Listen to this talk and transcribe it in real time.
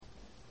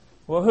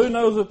Well, who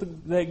knows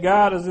that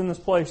God is in this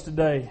place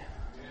today?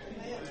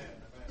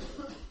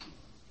 I'll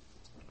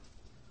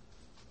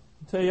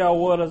tell y'all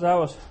what, as I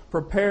was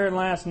preparing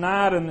last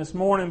night and this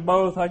morning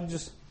both, I could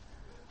just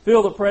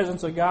feel the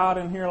presence of God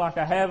in here like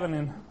I haven't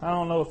in, I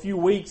don't know, a few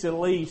weeks at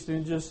least.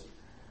 And just,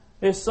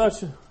 it's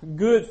such a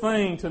good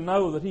thing to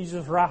know that He's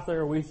just right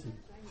there with you.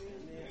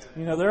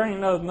 You know, there ain't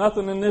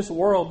nothing in this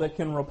world that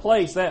can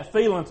replace that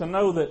feeling to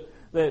know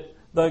that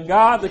the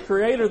God, the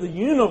Creator of the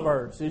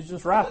universe, is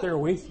just right there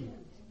with you.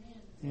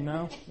 You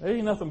know, there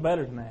ain't nothing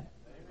better than that.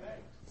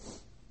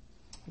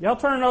 Y'all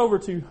turn over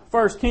to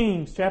 1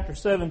 Kings chapter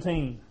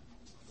 17.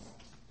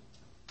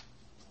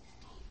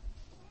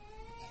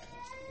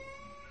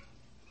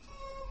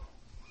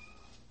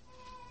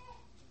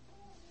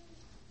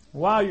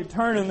 While you're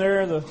turning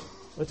there, the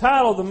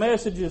title of the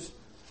message is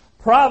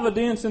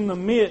Providence in the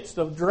Midst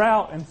of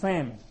Drought and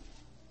Famine.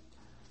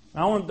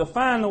 I want to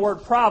define the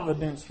word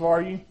providence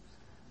for you.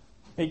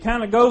 It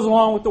kind of goes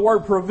along with the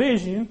word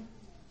provision.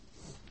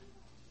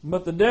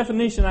 But the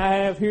definition I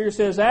have here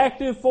says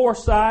active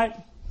foresight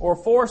or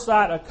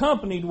foresight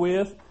accompanied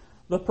with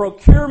the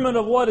procurement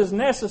of what is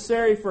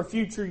necessary for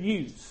future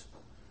use.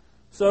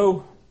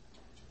 So,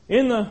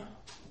 in the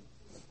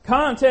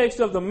context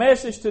of the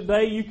message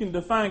today, you can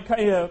define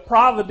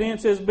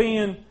providence as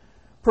being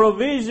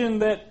provision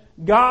that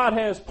God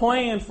has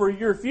planned for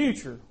your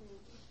future.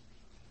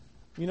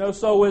 You know,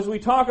 so as we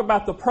talk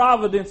about the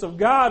providence of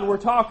God, we're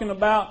talking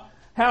about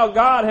how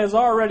God has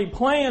already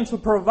planned to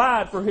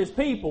provide for His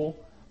people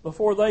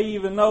before they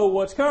even know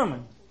what's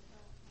coming.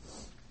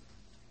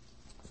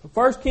 So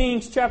 1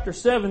 Kings chapter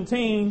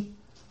 17,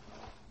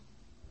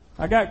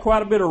 I got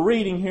quite a bit of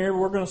reading here.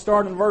 We're going to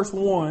start in verse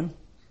 1.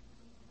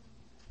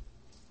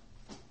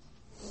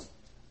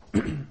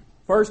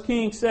 1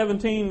 Kings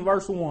 17,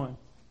 verse 1.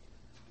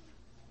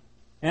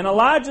 And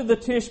Elijah the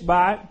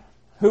Tishbite,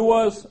 who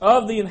was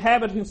of the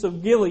inhabitants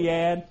of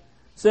Gilead,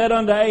 said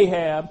unto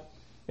Ahab,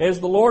 As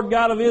the Lord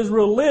God of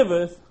Israel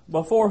liveth,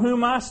 before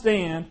whom I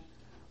stand,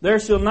 there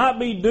shall not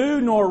be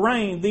dew nor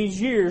rain these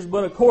years,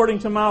 but according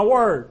to my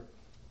word.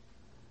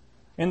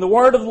 And the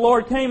word of the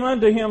Lord came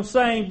unto him,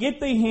 saying, Get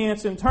thee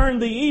hence, and turn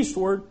thee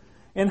eastward,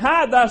 and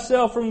hide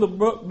thyself from the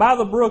brook, by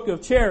the brook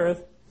of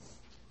Cherith,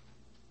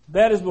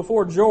 that is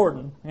before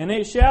Jordan. And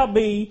it shall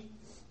be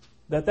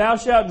that thou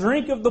shalt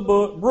drink of the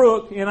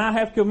brook, and I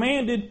have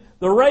commanded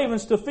the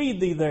ravens to feed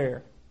thee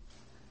there.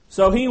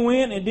 So he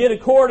went and did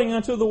according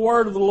unto the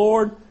word of the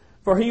Lord,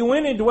 for he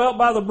went and dwelt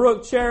by the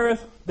brook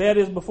Cherith, that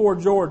is before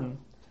Jordan.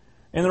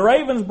 And the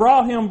ravens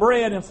brought him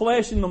bread and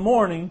flesh in the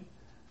morning,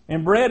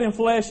 and bread and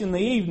flesh in the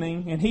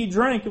evening, and he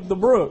drank of the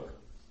brook.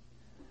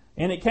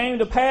 And it came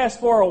to pass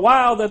for a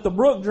while that the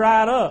brook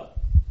dried up.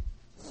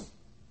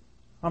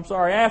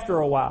 After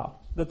a while,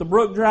 that the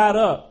brook dried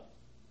up,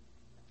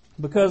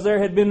 because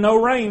there had been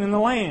no rain in the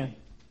land.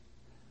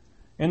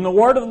 And the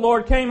word of the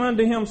Lord came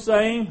unto him,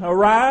 saying,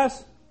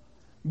 Arise,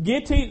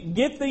 get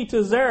thee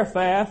to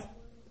Zarephath,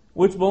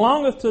 which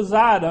belongeth to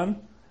Zidon,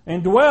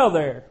 and dwell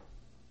there.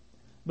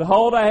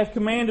 Behold, I have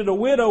commanded a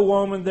widow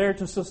woman there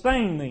to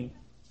sustain thee.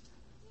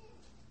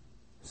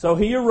 So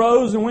he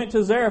arose and went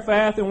to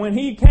Zarephath, and when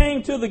he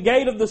came to the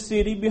gate of the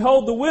city,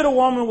 behold, the widow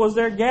woman was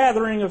there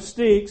gathering of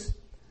sticks.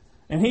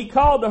 And he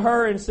called to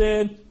her and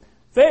said,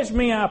 Fetch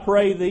me, I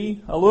pray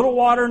thee, a little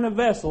water in a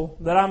vessel,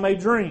 that I may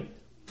drink.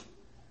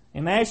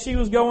 And as she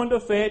was going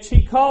to fetch,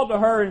 he called to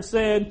her and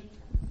said,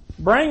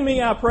 Bring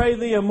me, I pray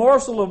thee, a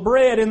morsel of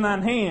bread in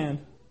thine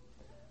hand.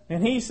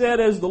 And he said,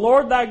 as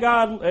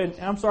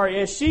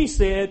she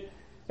said,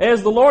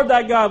 As the Lord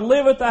thy God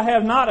liveth, I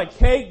have not a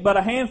cake, but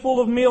a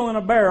handful of meal in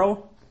a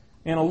barrel,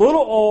 and a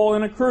little oil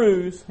in a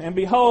cruse. And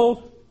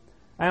behold,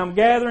 I am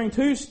gathering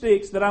 2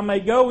 sticks, that I may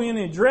go in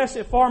and dress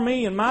it for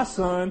me and my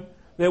son,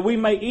 that we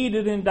may eat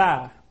it and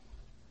die.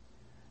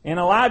 And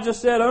Elijah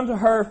said unto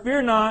her,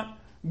 Fear not,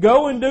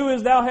 go and do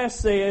as thou hast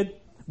said,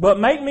 but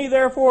make me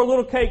therefore a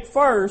little cake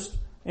first,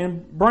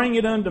 and bring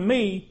it unto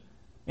me,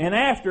 and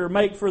after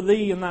make for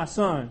thee and thy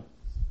son.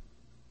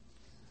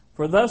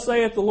 For thus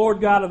saith the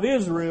Lord God of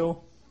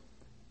Israel,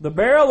 The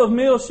barrel of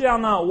meal shall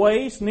not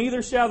waste,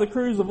 neither shall the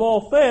cruse of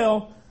oil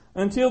fail,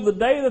 until the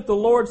day that the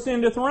Lord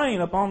sendeth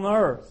rain upon the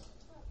earth.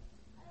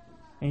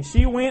 And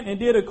she went and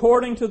did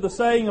according to the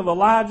saying of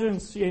Elijah,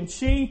 and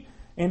she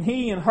and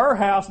he and her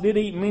house did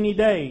eat many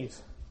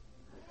days.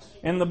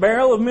 And the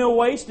barrel of meal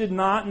wasted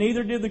not,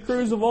 neither did the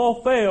cruse of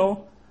oil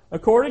fail,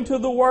 according to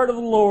the word of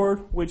the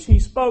Lord, which he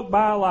spoke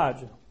by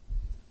Elijah.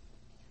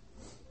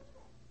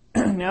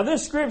 Now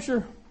this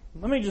scripture,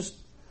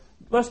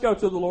 let's go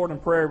to the Lord in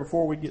prayer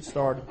before we get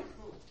started.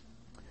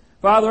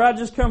 Father, I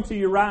just come to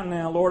you right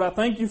now, Lord. I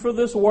thank you for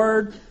this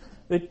word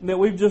that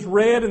we've just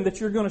read and that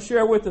you're going to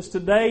share with us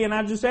today. And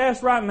I just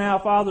ask right now,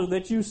 Father,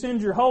 that you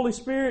send your Holy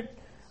Spirit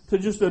to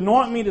just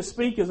anoint me to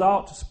speak as I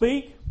ought to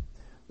speak,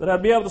 that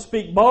I'd be able to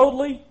speak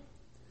boldly,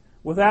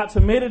 without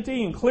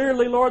timidity, and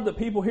clearly, Lord, that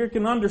people here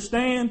can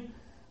understand.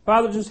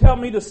 Father, just help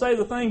me to say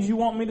the things you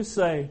want me to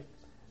say.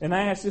 And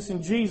I ask this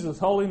in Jesus'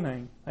 holy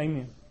name.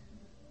 Amen.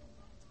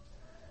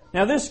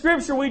 Now, this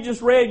scripture we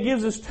just read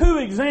gives us 2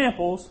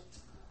 examples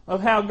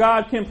of how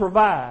God can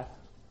provide.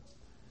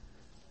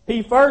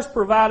 He first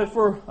provided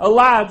for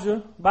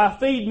Elijah by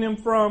feeding him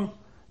from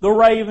the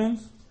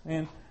ravens,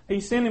 and He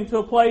sent him to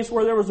a place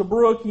where there was a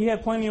brook. He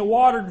had plenty of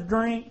water to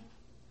drink.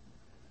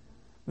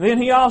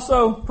 Then He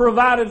also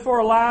provided for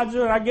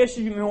Elijah. I guess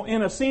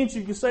in a sense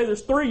you could say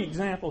there's 3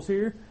 examples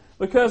here,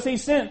 because He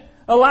sent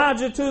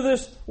Elijah to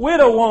this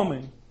widow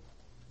woman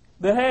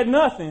that had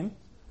nothing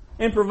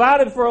and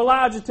provided for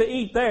Elijah to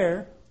eat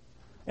there.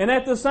 And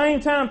at the same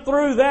time,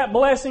 through that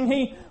blessing,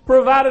 He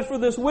provided for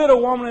this widow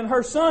woman and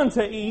her son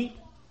to eat,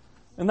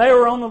 and they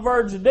were on the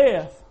verge of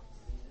death.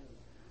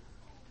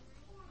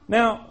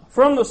 Now,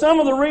 from some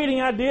of the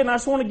reading I did, and I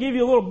just want to give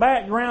you a little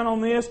background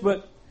on this,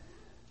 but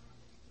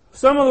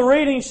some of the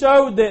reading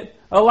showed that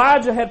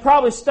Elijah had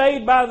probably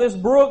stayed by this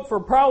brook for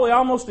probably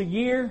almost a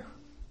year.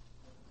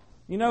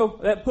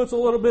 That puts a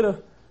little bit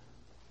of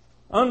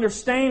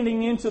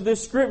understanding into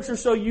this scripture,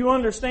 so you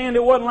understand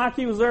it wasn't like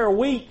he was there a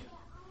week.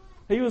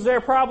 He was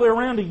there probably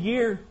around a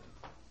year,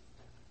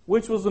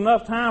 which was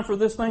enough time for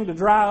this thing to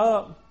dry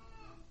up.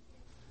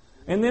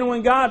 And then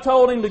when God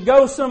told him to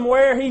go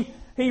somewhere,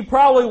 he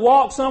probably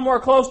walked somewhere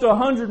close to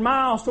 100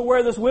 miles to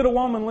where this widow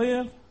woman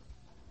lived,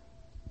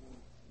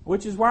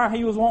 which is why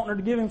he was wanting her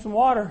to give him some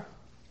water,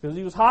 because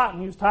he was hot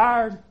and he was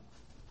tired.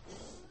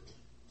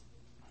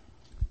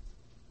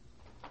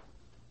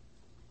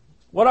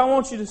 What I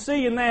want you to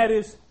see in that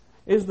is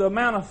the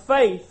amount of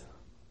faith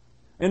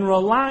and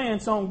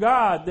reliance on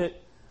God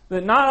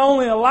that not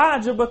only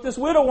Elijah but this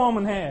widow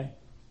woman had.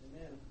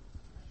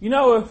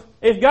 Amen.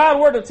 If God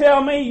were to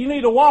tell me you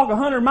need to walk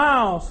 100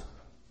 miles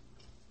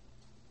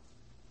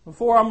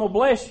before I'm going to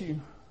bless you,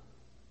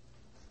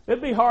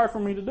 it'd be hard for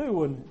me to do,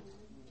 wouldn't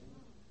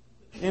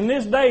it? In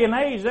this day and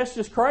age, that's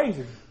just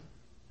crazy.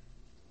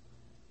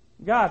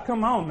 God,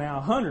 come on now,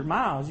 100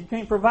 miles. You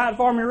can't provide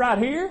for me right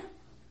here?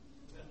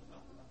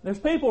 There's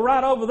people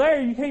right over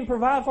there. You can't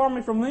provide for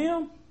me from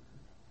them?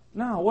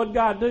 No, what'd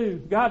God do?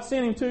 God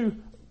sent him to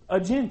a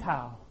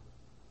Gentile.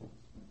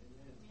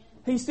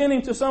 He sent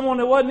him to someone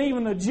that wasn't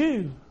even a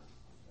Jew.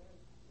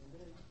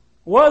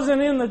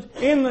 Wasn't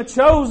in the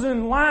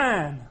chosen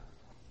line.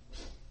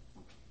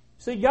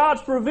 See,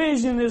 God's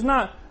provision is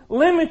not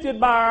limited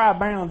by our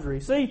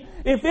boundaries. See,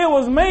 if it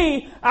was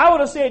me, I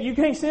would have said, you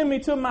can't send me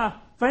to my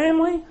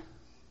family?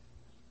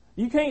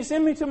 You can't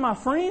send me to my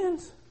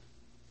friends?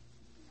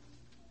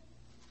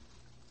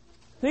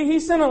 See, He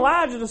sent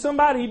Elijah to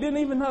somebody he didn't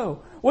even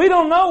know. We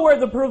don't know where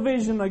the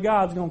provision of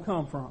God's going to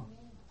come from.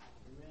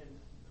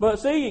 But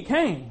see, it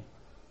came.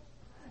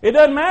 It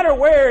doesn't matter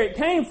where it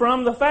came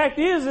from. The fact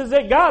is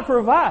that God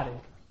provided.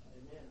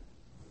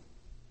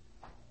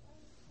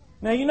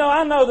 Now,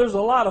 I know there's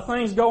a lot of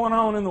things going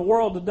on in the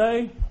world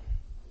today.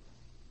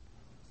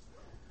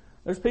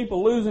 There's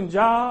people losing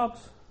jobs.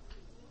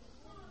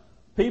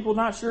 People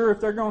not sure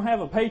if they're going to have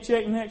a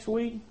paycheck next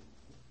week.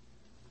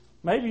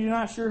 Maybe you're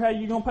not sure how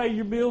you're going to pay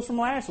your bills from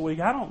last week.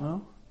 I don't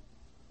know.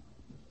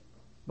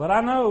 But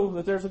I know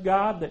that there's a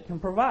God that can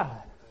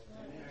provide.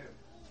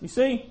 You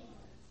see,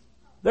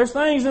 there's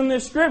things in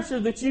this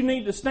scripture that you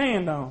need to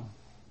stand on.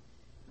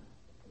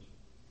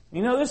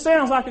 This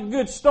sounds like a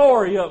good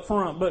story up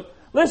front, but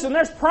listen,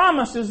 there's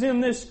promises in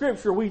this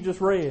scripture we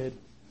just read.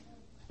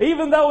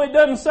 Even though it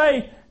doesn't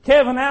say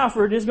Kevin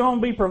Alfred is going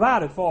to be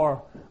provided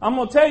for, I'm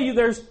going to tell you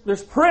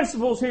there's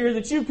principles here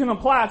that you can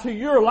apply to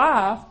your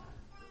life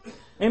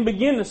and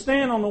begin to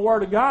stand on the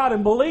Word of God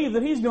and believe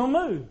that He's going to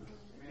move.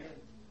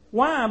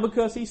 Why?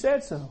 Because He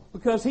said so.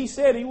 Because He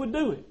said He would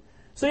do it.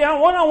 See,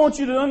 what I want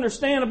you to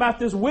understand about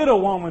this widow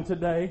woman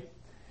today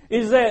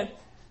is that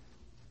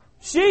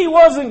she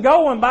wasn't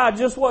going by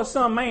just what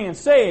some man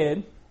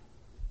said.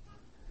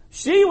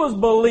 She was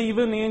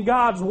believing in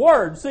God's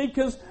Word. See,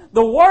 because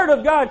the Word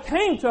of God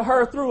came to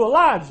her through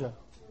Elijah.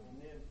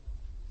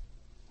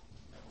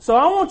 So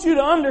I want you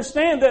to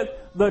understand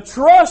that the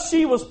trust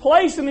she was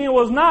placing in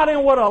was not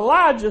in what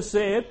Elijah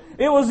said.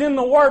 It was in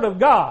the Word of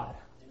God.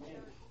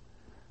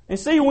 And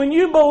see, when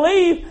you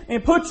believe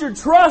and put your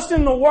trust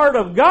in the Word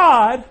of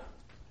God,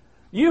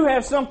 you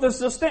have something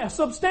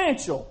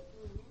substantial.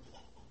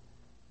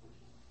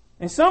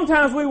 And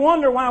sometimes we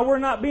wonder why we're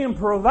not being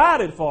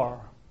provided for.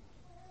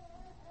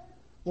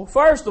 Well,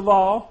 first of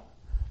all,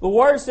 the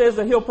Word says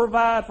that He'll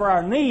provide for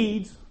our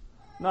needs,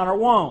 not our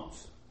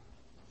wants.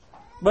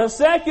 But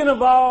second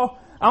of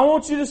all, I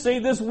want you to see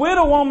this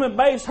widow woman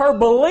based her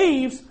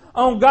beliefs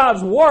on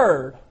God's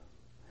Word.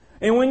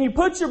 And when you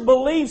put your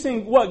beliefs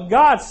in what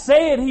God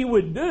said He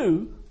would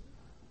do,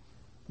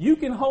 you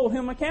can hold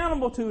Him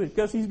accountable to it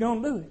because He's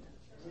going to do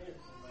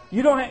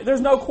it.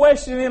 There's no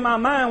question in my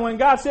mind when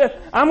God said,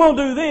 I'm going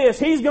to do this,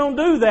 He's going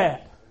to do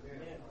that.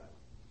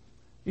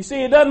 You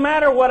see, it doesn't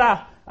matter what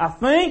I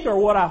think or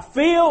what I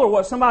feel or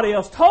what somebody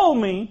else told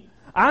me.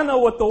 I know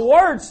what the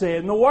Word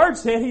said. And the Word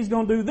said He's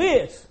going to do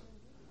this.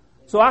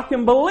 So I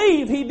can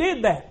believe He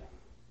did that.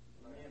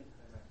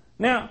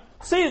 Now,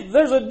 see,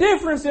 there's a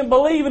difference in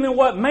believing in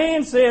what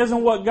man says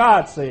and what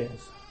God says.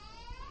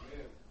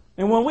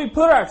 And when we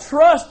put our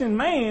trust in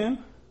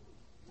man,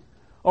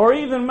 or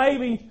even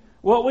maybe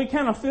what we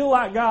kind of feel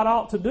like God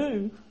ought to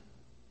do,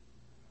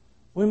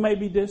 we may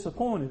be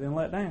disappointed and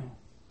let down.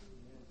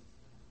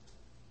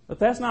 But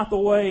that's not the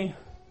way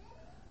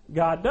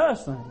God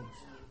does things.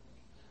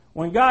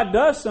 When God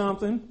does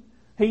something,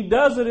 He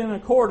does it in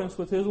accordance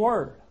with His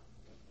Word.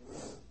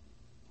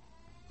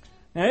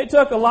 Now, it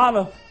took a lot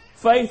of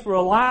faith for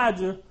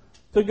Elijah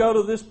to go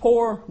to this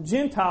poor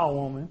Gentile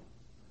woman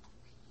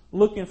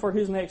looking for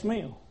his next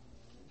meal.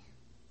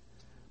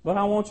 But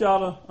I want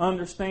y'all to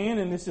understand,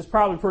 and this is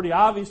probably pretty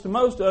obvious to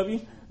most of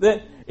you,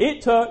 that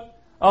it took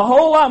a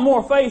whole lot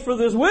more faith for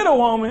this widow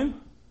woman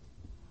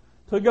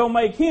to go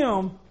make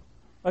him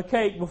a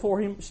cake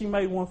before she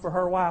made one for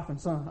her wife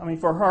and son. I mean,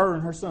 for her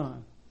and her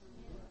son.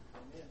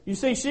 You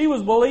see, she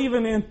was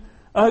believing in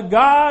a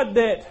God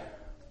that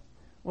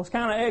was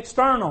kind of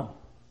external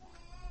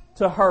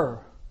to her.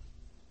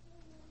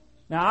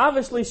 Now,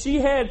 obviously, she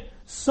had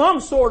some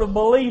sort of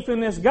belief in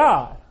this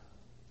God.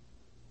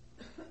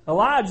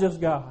 Elijah's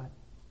God.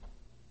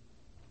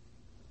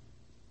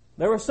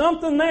 There was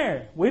something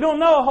there. We don't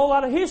know a whole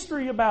lot of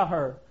history about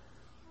her.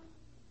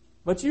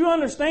 But you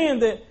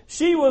understand that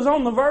she was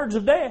on the verge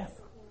of death.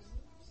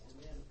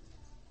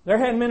 There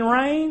hadn't been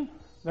rain.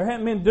 There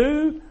hadn't been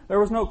dew. There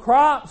was no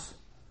crops.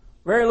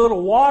 Very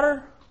little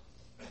water.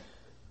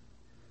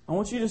 I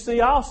want you to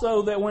see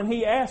also that when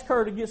he asked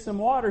her to get some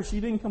water, she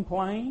didn't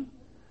complain.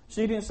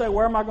 She didn't say,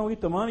 where am I going to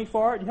get the money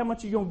for it? How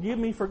much are you going to give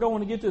me for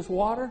going to get this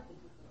water?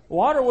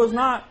 Water was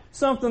not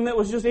something that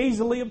was just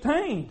easily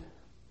obtained.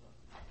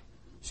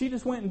 She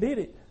just went and did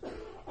it.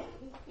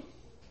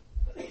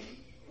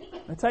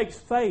 It takes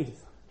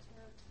faith.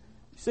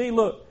 See,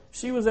 look,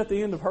 she was at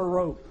the end of her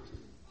rope.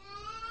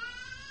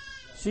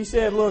 She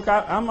said, look,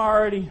 I'm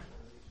already,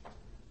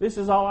 this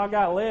is all I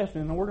got left,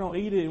 and we're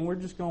going to eat it, and we're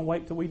just going to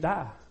wait till we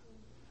die.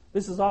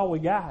 This is all we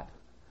got,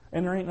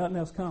 and there ain't nothing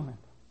else coming.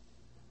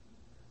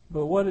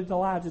 But what did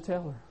Elijah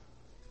tell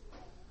her?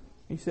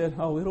 He said,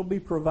 oh, it'll be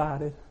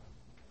provided.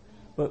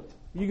 But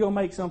you go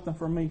make something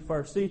for me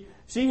first. See,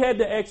 she had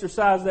to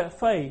exercise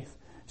that faith.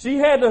 She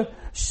had to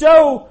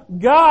show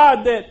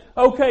God that,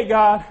 okay,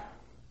 God,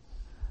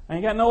 I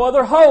ain't got no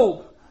other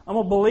hope. I'm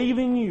going to believe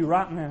in you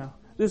right now.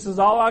 This is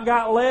all I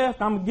got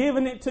left. I'm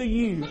giving it to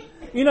you.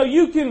 You know,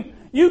 you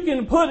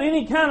can put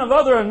any kind of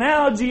other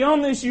analogy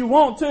on this you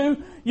want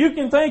to. You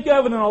can think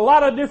of it in a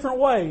lot of different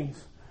ways.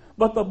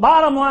 But the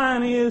bottom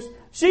line is,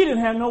 she didn't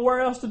have nowhere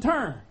else to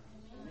turn.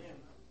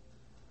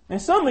 And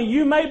some of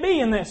you may be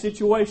in that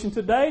situation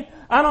today.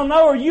 I don't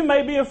know, or you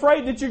may be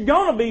afraid that you're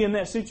going to be in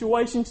that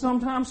situation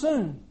sometime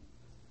soon.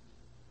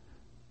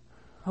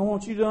 I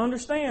want you to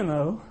understand,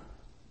 though,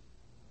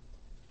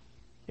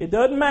 it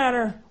doesn't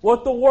matter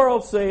what the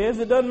world says.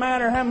 It doesn't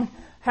matter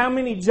how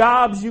many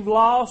jobs you've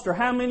lost or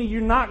how many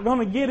you're not going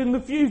to get in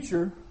the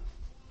future.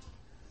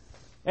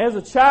 As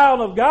a child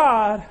of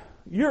God,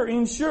 you're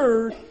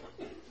insured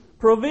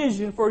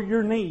provision for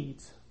your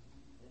needs.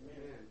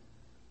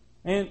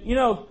 And, you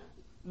know,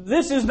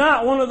 this is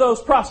not one of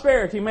those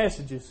prosperity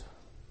messages.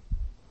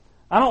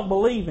 I don't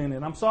believe in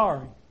it. I'm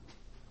sorry.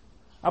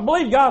 I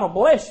believe God will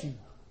bless you.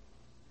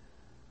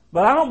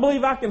 But I don't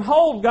believe I can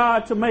hold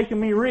God to making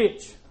me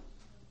rich.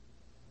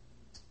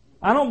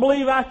 I don't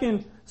believe I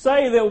can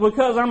say that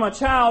because I'm a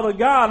child of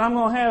God, I'm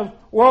going to have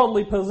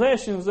worldly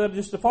possessions that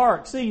just far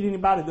exceed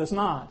anybody that's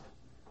not.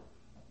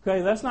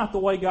 Okay, that's not the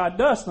way God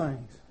does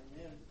things.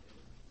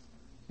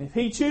 If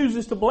He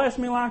chooses to bless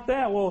me like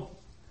that, well,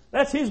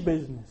 that's His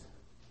business,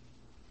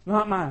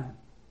 not mine.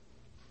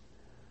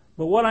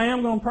 But what I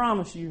am going to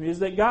promise you is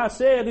that God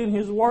said in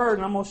His Word,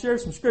 and I'm going to share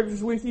some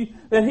scriptures with you,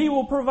 that He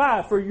will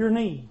provide for your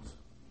needs.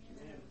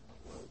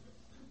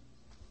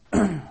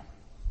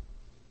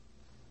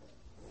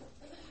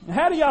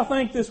 How do y'all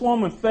think this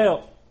woman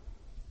felt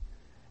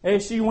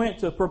as she went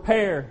to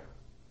prepare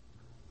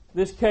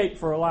this cake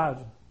for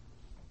Elijah?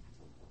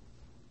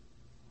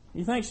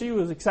 You think she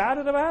was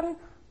excited about it?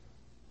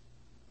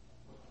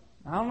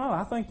 I don't know.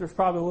 I think there's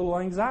probably a little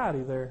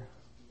anxiety there.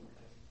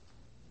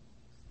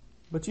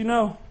 But you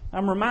know,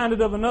 I'm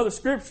reminded of another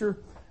scripture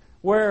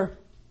where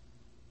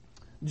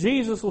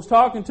Jesus was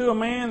talking to a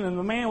man, and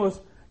the man was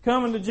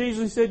coming to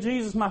Jesus. He said,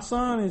 Jesus, my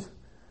son is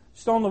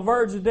just on the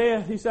verge of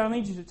death. He said, I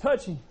need you to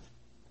touch him.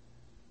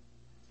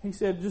 He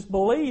said, just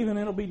believe and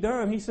it'll be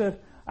done. He said,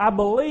 I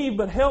believe,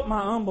 but help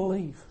my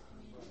unbelief.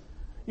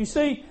 You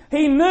see,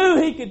 he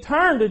knew he could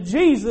turn to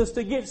Jesus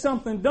to get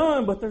something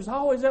done, but there's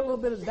always that little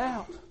bit of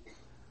doubt.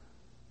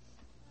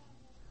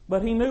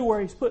 But he knew where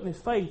he's putting his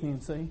faith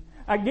in, see.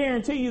 I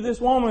guarantee you this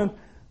woman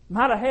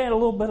might have had a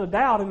little bit of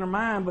doubt in her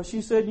mind, but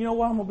she said, you know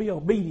what, I'm going to be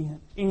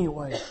obedient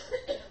anyway.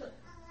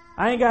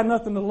 I ain't got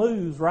nothing to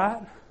lose,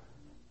 right?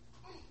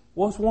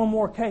 What's one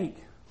more cake?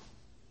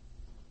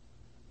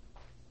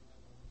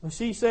 But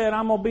she said,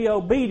 I'm going to be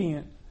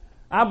obedient.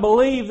 I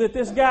believe that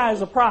this guy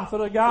is a prophet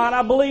of God.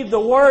 I believe the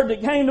word that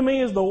came to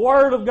me is the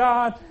word of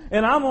God,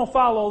 and I'm going to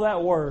follow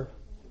that word.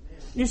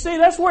 You see,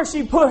 that's where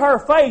she put her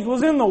faith,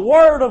 was in the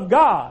word of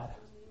God.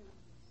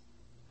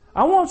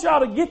 I want y'all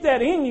to get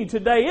that in you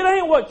today. It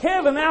ain't what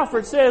Kevin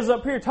Alfred says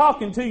up here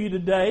talking to you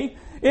today.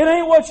 It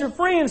ain't what your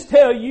friends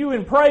tell you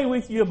and pray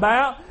with you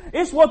about.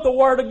 It's what the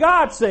Word of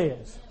God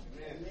says.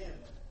 Amen.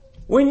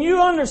 When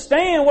you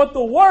understand what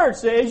the Word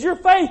says, your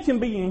faith can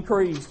be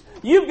increased.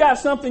 You've got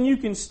something you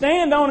can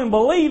stand on and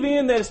believe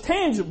in that is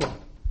tangible.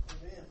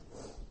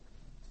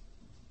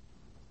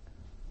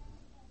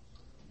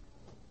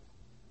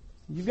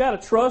 You've got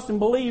to trust and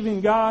believe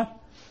in God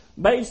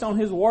based on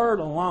His Word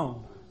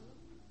alone.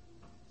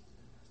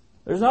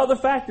 There's other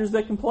factors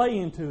that can play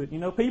into it. You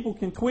know, people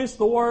can twist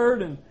the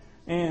Word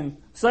and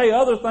say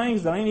other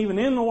things that ain't even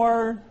in the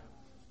Word.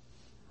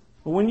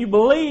 But when you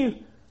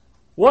believe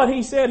what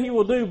He said He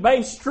will do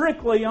based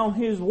strictly on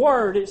His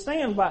Word, it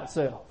stands by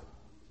itself.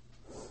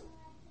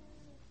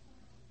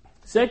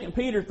 2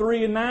 Peter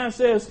 3:9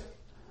 says,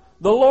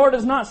 "The Lord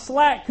is not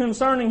slack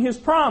concerning His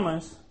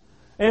promise,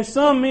 as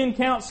some men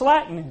count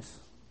slackness."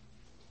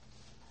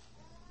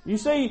 You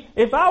see,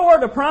 if I were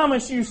to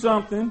promise you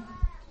something,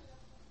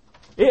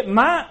 it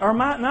might or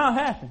might not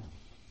happen.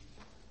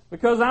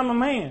 Because I'm a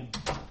man.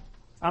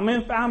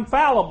 I'm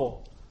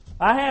fallible.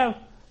 I have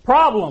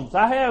problems.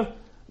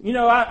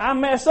 I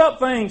mess up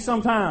things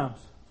sometimes.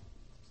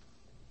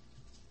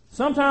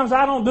 Sometimes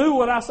I don't do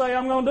what I say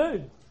I'm going to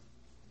do.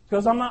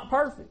 Because I'm not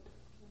perfect.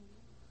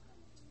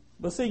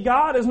 But see,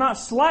 God is not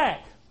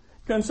slack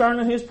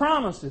concerning His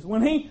promises.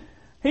 When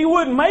He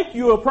wouldn't make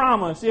you a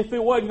promise if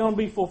it wasn't going to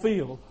be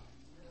fulfilled.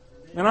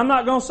 And I'm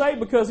not going to say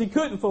because He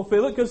couldn't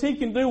fulfill it, because He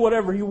can do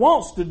whatever He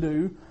wants to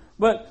do,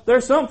 but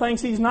there's some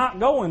things He's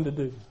not going to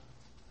do.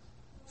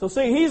 So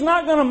see, He's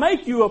not going to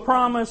make you a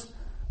promise,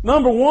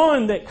 number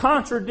one, that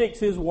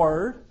contradicts His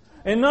Word,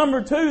 and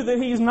number two, that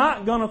He's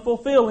not going to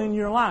fulfill in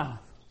your life.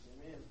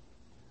 Amen.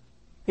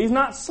 He's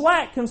not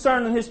slack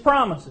concerning His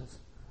promises.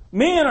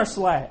 Men are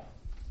slack.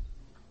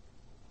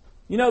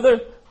 You know,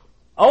 they're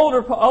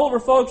older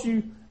folks,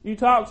 you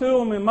talk to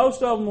them, and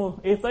most of them will,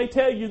 if they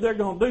tell you they're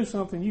going to do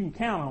something, you can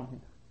count on it.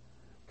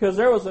 Because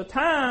there was a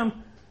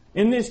time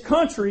in this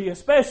country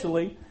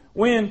especially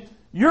when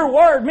your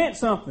word meant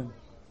something.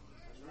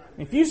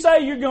 If you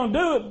say you're going to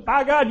do it,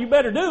 by God, you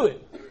better do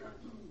it.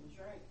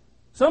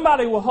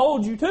 Somebody will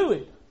hold you to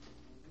it.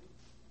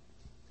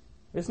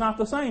 It's not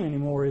the same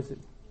anymore, is it?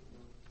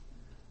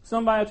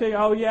 Somebody will tell you,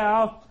 oh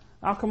yeah,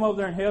 I'll come over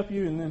there and help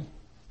you, and then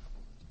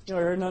you don't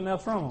hear nothing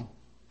else from them.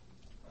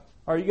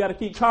 Or you got to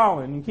keep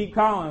calling and keep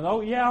calling.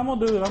 Oh yeah, I'm going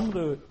to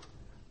do it.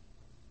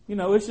 You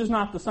know, it's just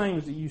not the same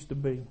as it used to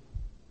be.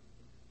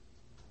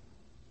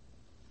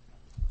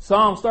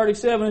 Psalms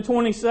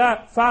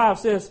 37:25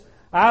 says,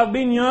 "I have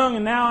been young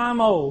and now I'm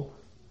old.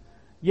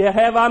 Yet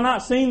have I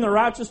not seen the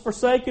righteous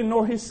forsaken,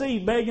 nor his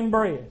seed begging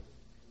bread."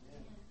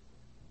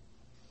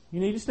 You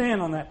need to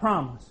stand on that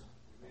promise.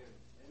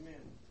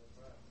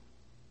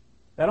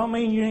 That don't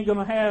mean you ain't going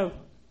to have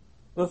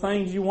the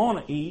things you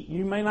want to eat.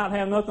 You may not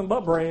have nothing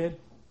but bread.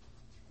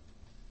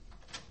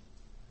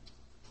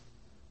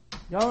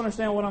 Y'all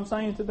understand what I'm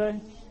saying today?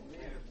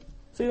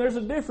 See, there's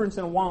a difference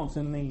in wants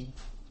and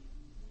needs.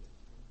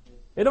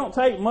 It don't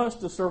take much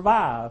to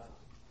survive.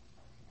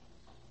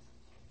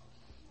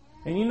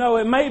 And you know,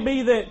 it may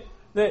be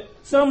that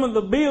some of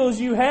the bills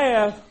you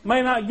have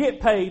may not get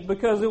paid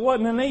because it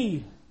wasn't a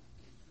need.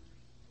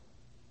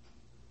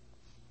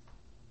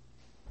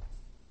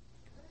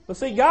 But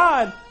see,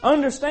 God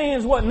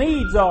understands what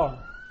needs are.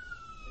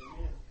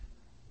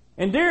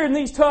 And during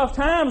these tough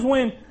times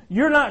when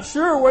you're not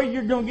sure where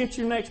you're going to get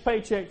your next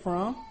paycheck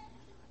from,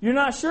 you're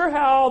not sure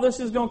how all this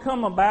is going to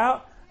come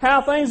about,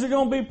 how things are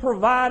going to be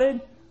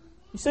provided,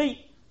 you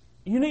see,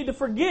 you need to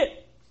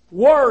forget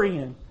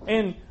worrying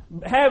and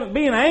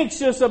being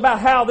anxious about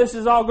how this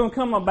is all going to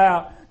come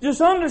about.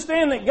 Just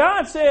understand that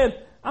God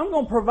said, I'm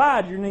going to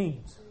provide your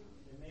needs.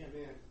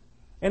 Amen.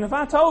 And if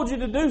I told you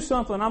to do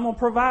something, I'm going to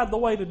provide the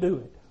way to do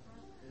it.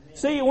 Amen.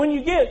 See, when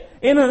you get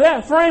into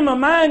that frame of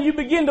mind, you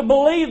begin to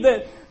believe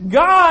that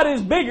God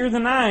is bigger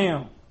than I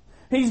am.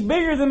 He's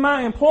bigger than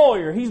my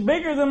employer. He's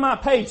bigger than my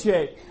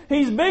paycheck.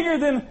 He's bigger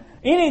than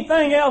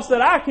anything else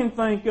that I can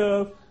think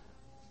of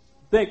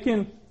that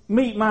can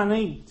meet my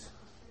needs.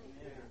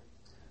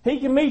 He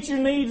can meet your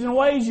needs in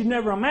ways you've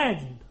never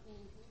imagined.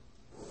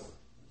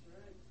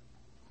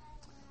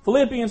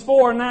 Philippians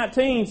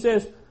 4:19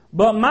 says,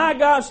 "But my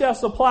God shall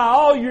supply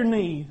all your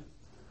need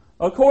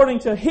according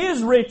to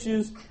His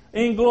riches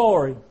in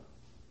glory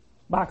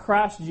by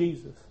Christ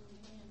Jesus."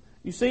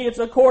 You see, it's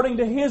according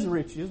to His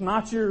riches,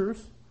 not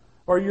yours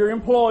or your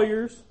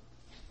employer's.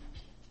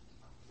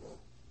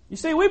 You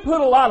see, we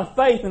put a lot of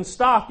faith and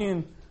stock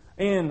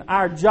in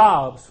our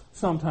jobs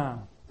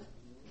sometimes.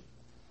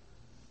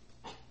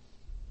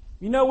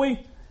 You know,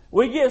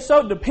 we get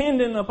so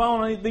dependent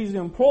upon these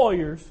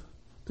employers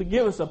to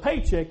give us a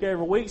paycheck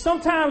every week.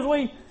 Sometimes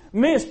we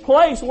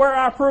misplace where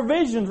our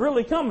provision's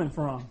really coming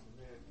from.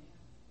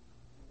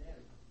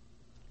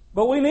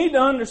 But we need to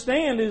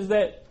understand is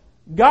that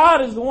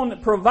God is the one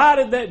that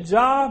provided that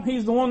job.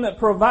 He's the one that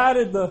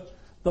provided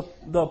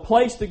the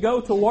place to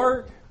go to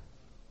work.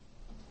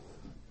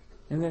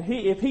 And that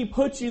if He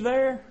put you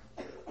there,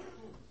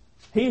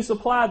 He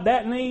supplied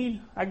that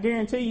need. I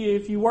guarantee you,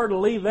 if you were to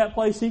leave that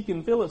place, He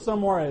can fill it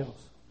somewhere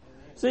else.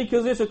 See,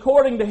 because it's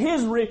according to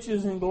His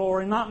riches and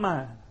glory, not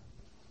mine.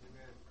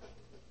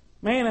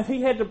 Man, if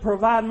He had to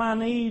provide my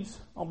needs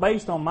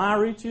based on my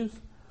riches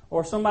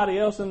or somebody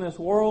else in this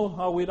world,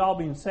 we'd all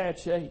be in sad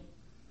shape.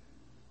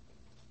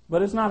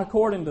 But it's not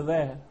according to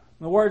that.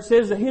 The Word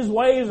says that His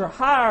ways are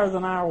higher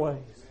than our ways.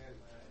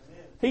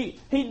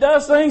 He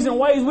does things in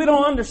ways we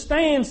don't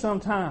understand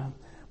sometimes.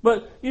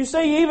 But you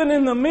see, even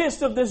in the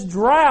midst of this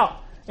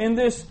drought and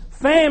this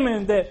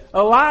famine that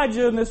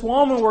Elijah and this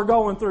woman were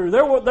going through,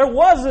 there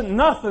wasn't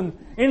nothing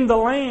in the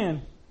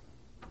land.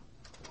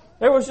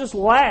 There was just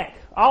lack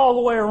all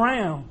the way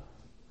around.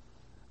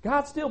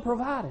 God still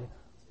provided.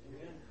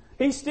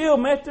 He still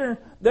met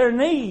their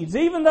needs.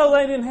 Even though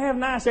they didn't have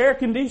nice air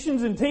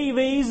conditions and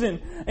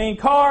TVs and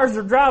cars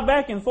to drive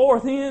back and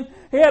forth in,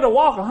 He had to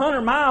walk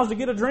 100 miles to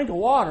get a drink of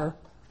water.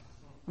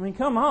 I mean,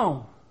 come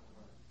on.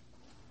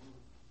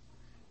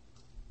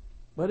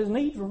 But his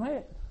needs were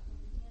met.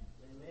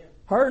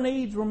 Her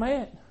needs were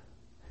met.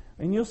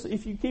 And you'll see,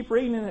 if you keep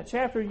reading in that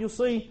chapter, you'll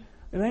see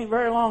it ain't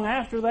very long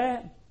after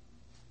that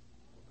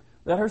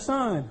her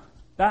son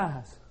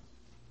dies.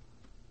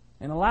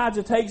 And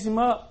Elijah takes him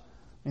up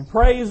and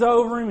prays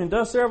over him and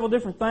does several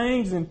different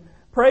things and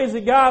prays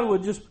that God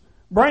would just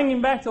bring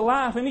him back to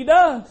life. And He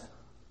does.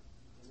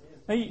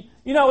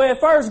 You know, at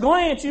first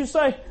glance you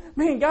say,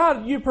 man,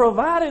 God, you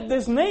provided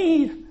this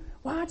need.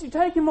 Why don't you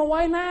take him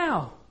away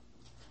now?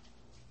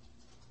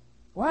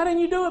 Why didn't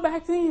you do it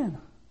back then?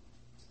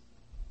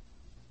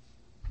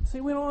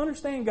 See, we don't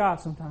understand God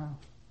sometimes.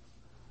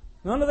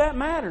 None of that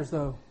matters,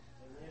 though.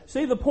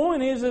 See, the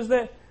point is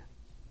that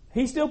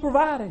He still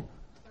provided.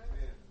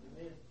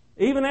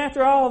 Even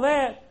after all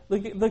that,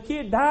 the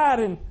kid died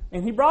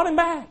and He brought him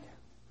back.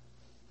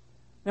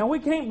 Now, we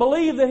can't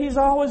believe that He's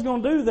always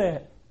going to do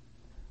that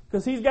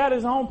because He's got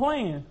His own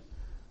plan.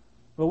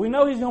 But we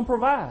know He's going to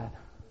provide.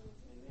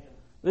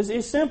 It's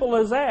as simple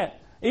as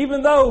that.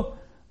 Even though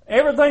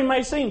everything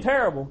may seem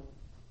terrible.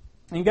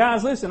 And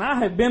guys, listen, I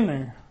have been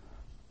there.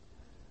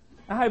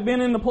 I have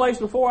been in the place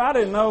before. I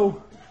didn't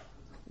know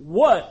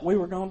what we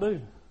were going to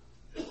do.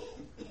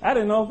 I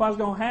didn't know if I was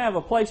going to have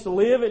a place to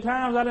live at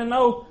times. I didn't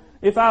know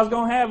if I was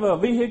going to have a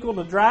vehicle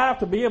to drive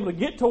to be able to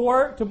get to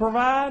work to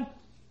provide.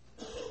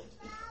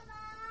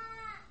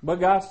 But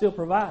God still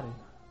provided.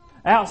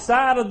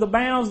 Outside of the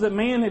bounds that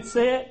man had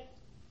set,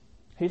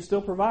 He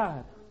still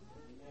provided.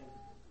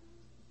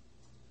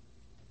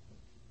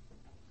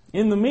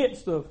 In the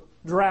midst of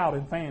drought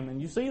and famine.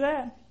 You see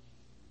that?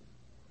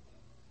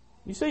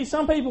 You see,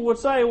 some people would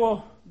say,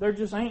 well, there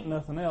just ain't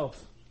nothing else.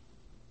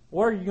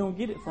 Where are you going to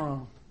get it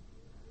from?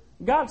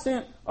 God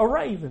sent a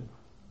raven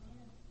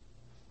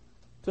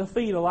to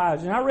feed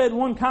Elijah. And I read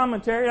one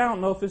commentary. I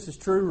don't know if this is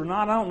true or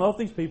not. I don't know if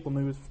these people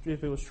knew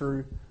if it was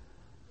true.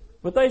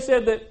 But they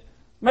said that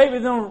maybe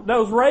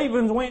those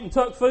ravens went and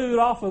took food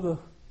off of the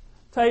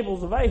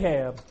tables of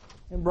Ahab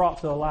and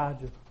brought to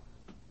Elijah.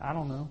 I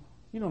don't know.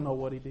 You don't know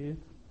what he did.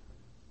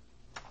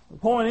 The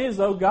point is,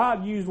 though,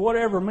 God used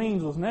whatever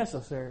means was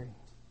necessary.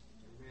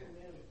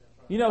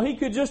 You know, He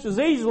could just as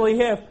easily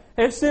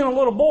have sent a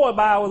little boy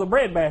by with a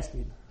bread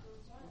basket.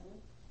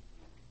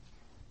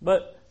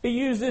 But He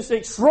used this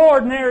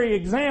extraordinary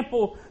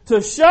example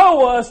to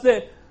show us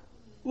that,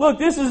 look,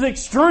 this is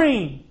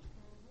extreme.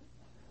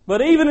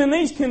 But even in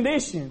these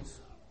conditions,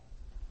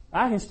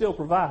 I can still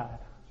provide.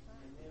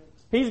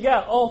 He's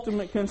got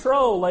ultimate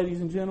control,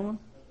 ladies and gentlemen.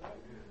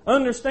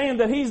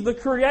 Understand that He's the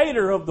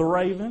creator of the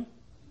raven.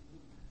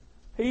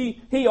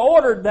 He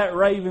ordered that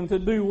raven to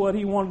do what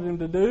He wanted him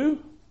to do.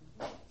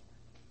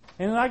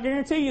 And I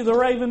guarantee you the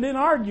raven didn't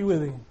argue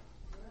with him.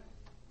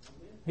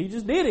 He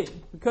just did it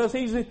because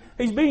he's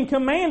being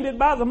commanded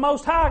by the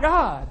Most High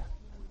God.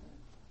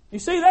 You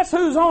see, that's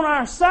who's on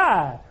our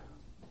side.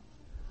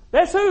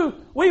 That's who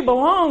we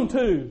belong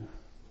to.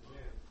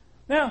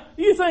 Now,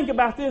 you think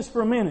about this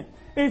for a minute.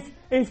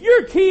 If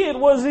your kid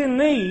was in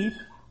need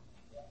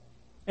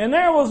and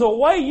there was a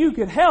way you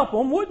could help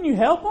them, wouldn't you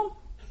help them?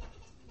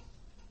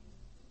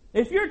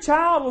 If your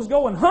child was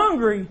going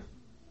hungry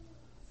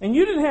and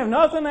you didn't have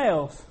nothing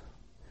else,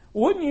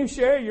 wouldn't you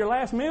share your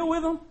last meal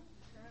with them?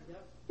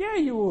 Yeah,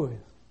 you would.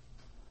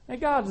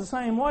 And God's the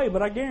same way,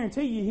 but I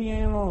guarantee you He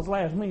ain't on His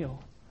last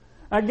meal.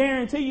 I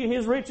guarantee you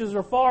His riches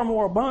are far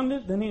more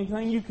abundant than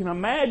anything you can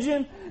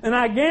imagine, and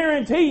I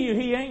guarantee you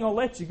He ain't going to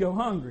let you go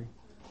hungry.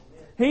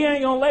 He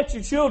ain't going to let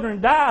your children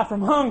die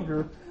from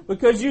hunger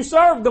because you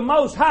serve the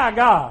Most High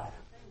God.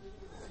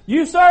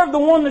 You serve the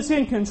one that's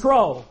in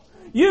control.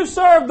 You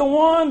serve the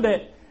one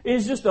that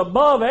is just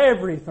above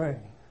everything.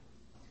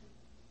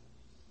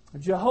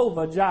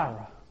 Jehovah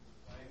Jireh.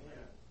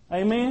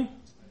 Amen?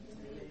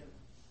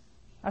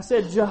 I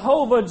said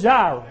Jehovah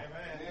Jireh.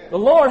 The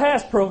Lord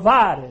has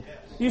provided.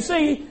 You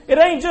see, it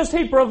ain't just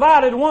He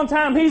provided one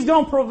time. He's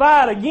going to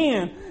provide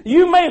again.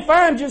 You may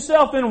find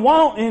yourself in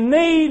want and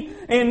need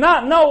and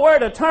not know where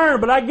to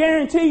turn, but I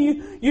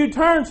guarantee you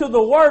turn to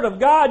the Word of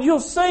God, you'll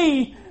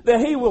see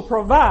that He will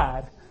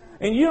provide.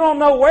 And you don't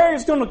know where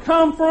it's going to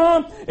come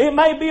from. It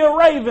may be a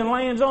raven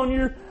lands on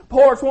your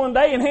porch one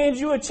day and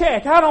hands you a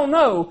check. I don't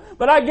know.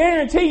 But I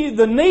guarantee you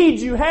the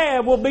needs you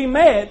have will be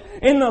met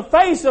in the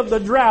face of the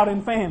drought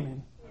and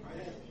famine.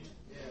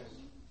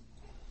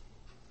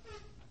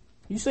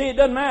 You see, it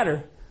doesn't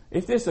matter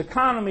if this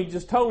economy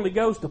just totally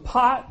goes to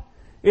pot,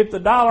 if the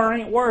dollar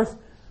ain't worth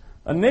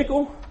a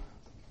nickel.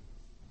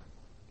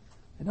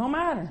 It don't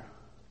matter.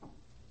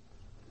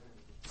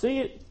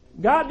 See,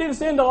 God didn't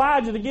send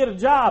Elijah to get a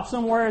job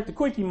somewhere at the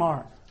Quickie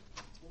Mart.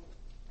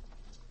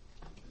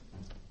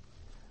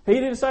 He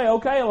didn't say,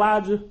 okay,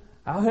 Elijah,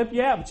 I'll help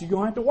you out, but you're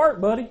going to have to work,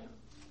 buddy.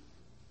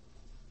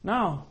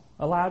 No,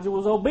 Elijah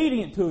was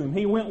obedient to him.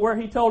 He went where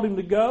he told him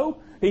to go.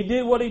 He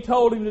did what he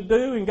told him to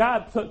do, and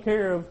God took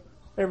care of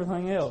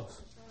everything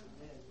else.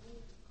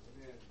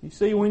 You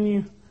see, when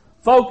you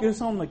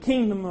focus on the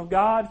kingdom of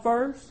God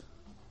first,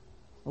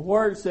 the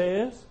Word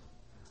says,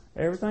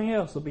 everything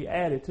else will be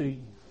added to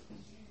you.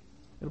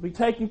 It'll be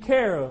taken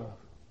care of.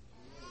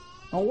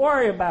 Don't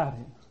worry about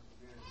it.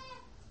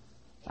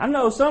 I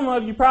know some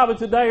of you probably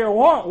today are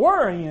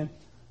worrying,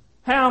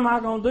 how am I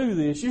going to do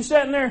this? You're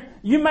sitting there,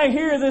 you may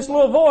hear this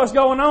little voice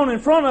going on in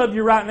front of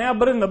you right now,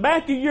 but in the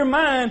back of your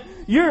mind,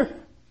 you're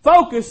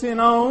focusing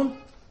on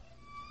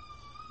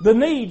the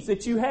needs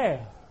that you have.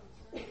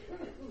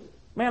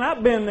 Man,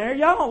 I've been there.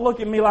 Y'all don't look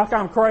at me like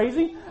I'm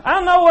crazy.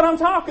 I know what I'm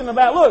talking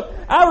about. Look,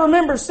 I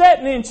remember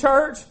sitting in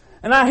church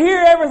and I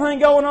hear everything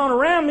going on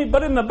around me,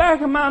 but in the back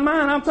of my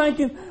mind, I'm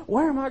thinking,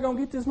 where am I going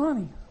to get this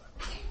money?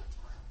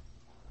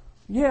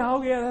 Yeah,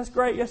 oh yeah, that's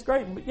great.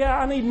 But yeah,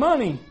 I need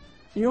money.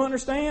 You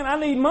understand? I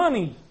need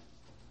money.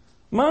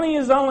 Money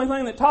is the only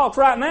thing that talks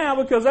right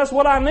now because that's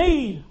what I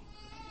need.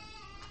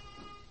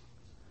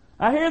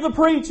 I hear the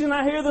preaching,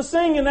 I hear the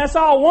singing, that's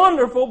all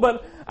wonderful,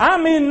 but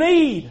I'm in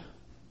need.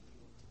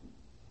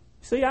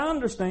 See, I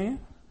understand.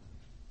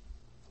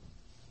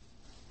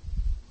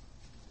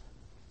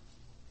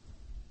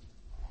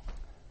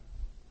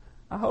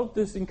 I hope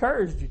this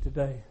encouraged you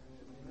today.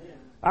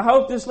 I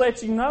hope this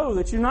lets you know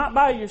that you're not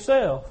by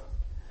yourself.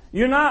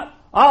 You're not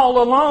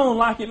all alone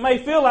like it may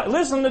feel like.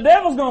 Listen, the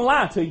devil's going to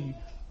lie to you.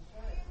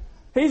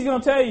 He's going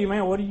to tell you,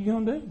 man, what are you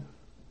going to do?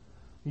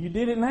 You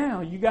did it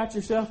now. You got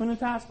yourself in a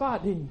tight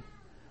spot, didn't you?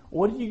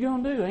 What are you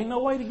going to do? Ain't no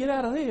way to get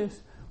out of this.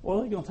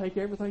 Well, he's going to take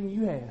everything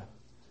you have.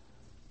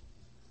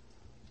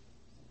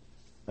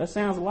 That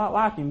sounds a lot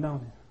like him,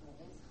 don't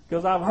it?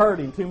 Because I've heard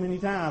him too many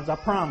times, I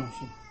promise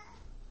you.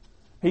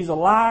 He's a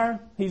liar.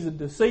 He's a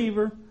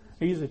deceiver.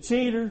 He's a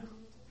cheater.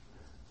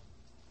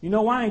 You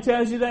know why he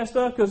tells you that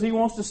stuff? Because he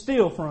wants to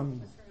steal from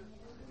you.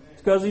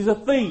 It's because he's a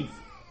thief.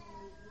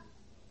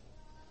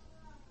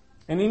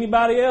 And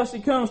anybody else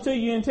that comes to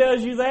you and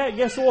tells you that,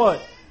 guess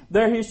what?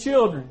 They're his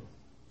children.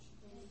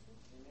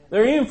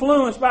 They're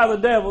influenced by the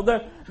devil.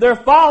 They're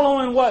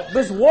following what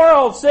this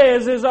world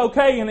says is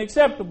okay and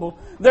acceptable.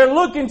 They're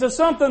looking to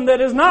something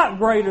that is not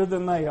greater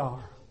than they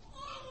are.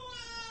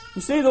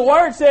 You see, the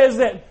Word says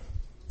that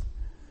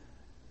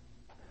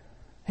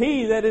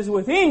he that is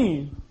within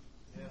you,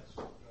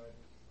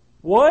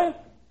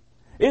 what?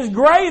 Is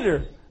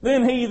greater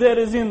than he that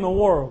is in the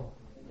world.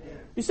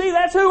 You see,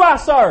 that's who I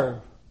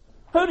serve.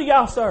 Who do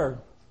y'all serve?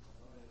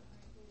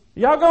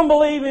 Y'all going to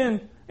believe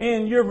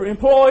in your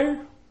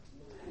employer?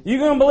 You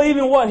going to believe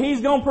in what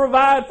he's going to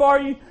provide for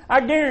you?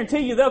 I guarantee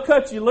you they'll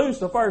cut you loose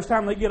the first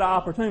time they get an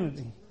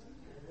opportunity.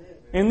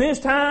 In this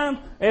time,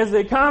 as the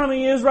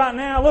economy is right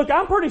now, look,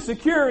 I'm pretty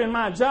secure in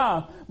my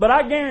job. But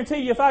I guarantee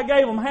you if I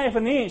gave them half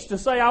an inch to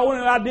say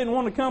I didn't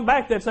want to come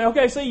back, they'd say,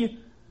 okay, see you.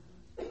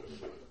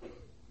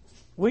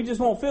 We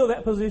just won't fill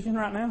that position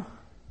right now.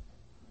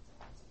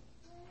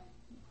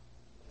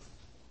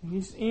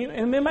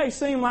 And it may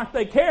seem like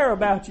they care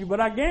about you, but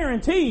I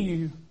guarantee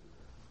you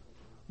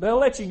they'll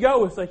let you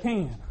go if they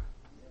can.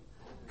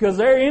 Because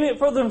they're in it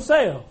for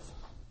themselves.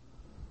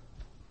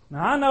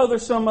 Now, I know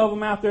there's some of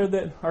them out there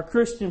that are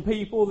Christian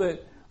people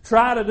that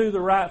try to do the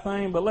right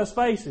thing, but let's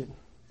face it,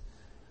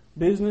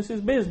 business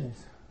is business.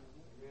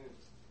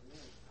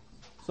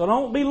 So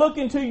don't be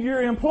looking to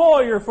your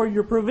employer for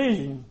your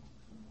provision.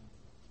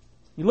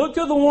 You look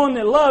to the one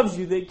that loves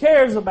you, that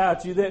cares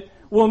about you, that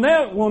will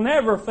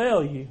never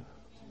fail you.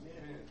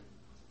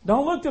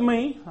 Don't look to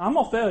me. I'm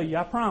going to fail you,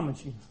 I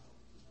promise you.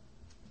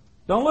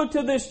 Don't look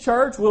to this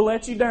church. We'll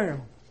let you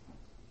down.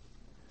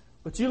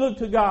 But you look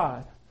to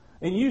God.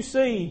 And you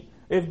see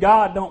if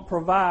God don't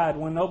provide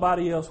when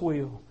nobody else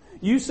will.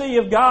 You see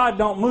if God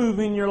don't move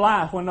in your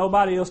life when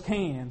nobody else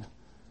can.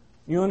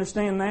 You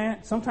understand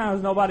that?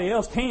 Sometimes nobody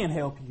else can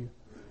help you.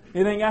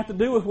 It ain't got to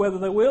do with whether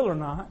they will or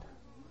not.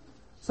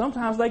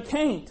 Sometimes they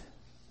can't.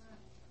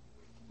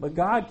 But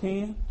God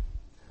can.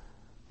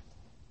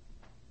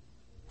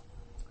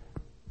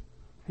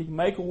 He can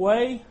make a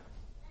way.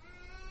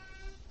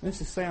 This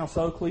just sounds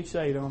so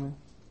cliche, don't it?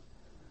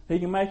 He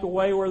can make a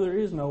way where there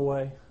is no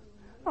way.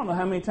 I don't know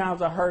how many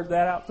times I heard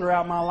that out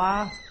throughout my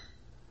life.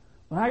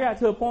 But I got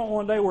to a point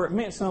one day where it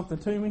meant something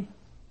to me.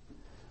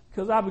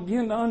 Because I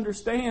began to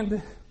understand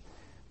that,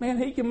 man,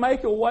 He can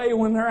make a way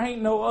when there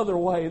ain't no other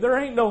way. There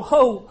ain't no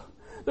hope.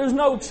 There's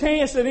no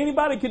chance that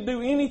anybody could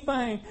do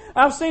anything.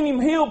 I've seen Him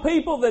heal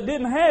people that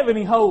didn't have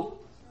any hope.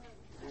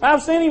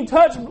 I've seen Him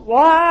touch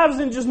lives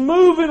and just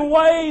move in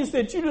ways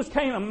that you just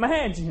can't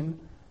imagine.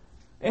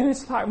 And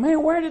it's like,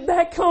 man, where did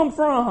that come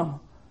from?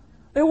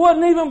 It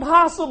wasn't even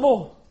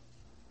possible.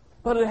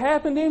 But it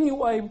happened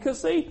anyway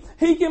because, see,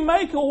 He can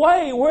make a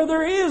way where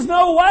there is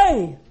no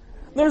way.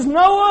 There's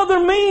no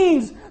other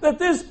means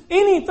that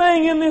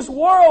anything in this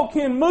world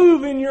can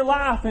move in your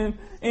life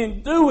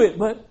and do it,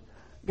 but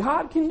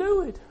God can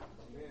do it.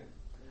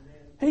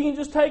 He can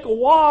just take a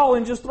wall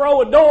and just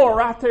throw a door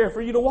right there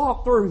for you to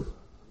walk through.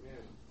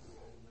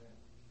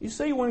 You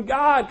see, when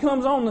God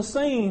comes on the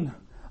scene,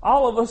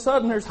 all of a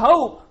sudden there's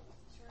hope.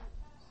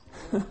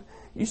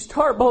 You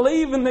start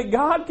believing that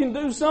God can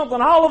do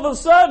something. All of a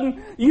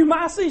sudden, you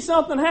might see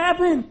something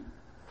happen.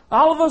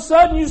 All of a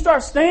sudden, you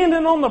start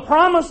standing on the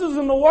promises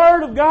and the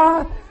Word of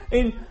God,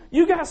 and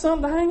you got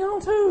something to hang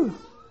on to.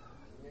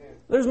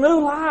 There's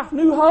new life,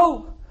 new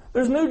hope.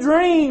 There's new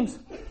dreams.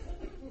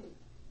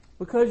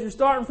 Because you're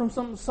starting from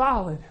something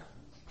solid.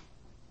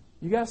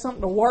 You got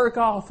something to work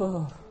off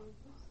of.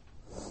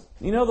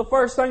 You know, the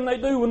first thing they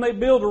do when they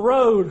build a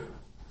road,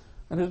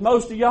 and as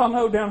most of y'all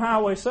know down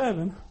Highway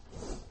 7,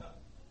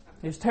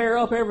 is tear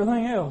up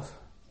everything else.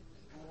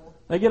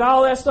 They get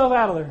all that stuff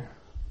out of there.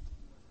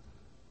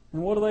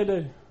 And what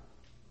do?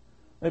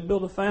 They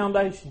build a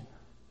foundation.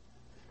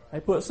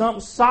 They put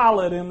something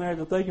solid in there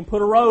that they can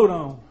put a road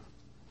on.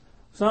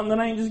 Something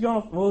that ain't just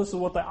going to... Well, this is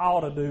what they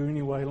ought to do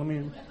anyway. Let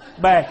me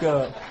back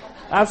up.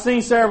 I've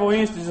seen several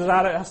instances.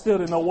 I still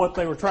didn't know what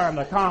they were trying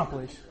to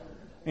accomplish.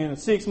 And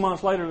 6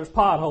 months later, there's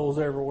potholes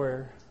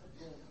everywhere.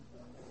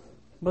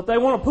 But they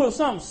want to put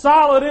something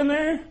solid in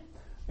there.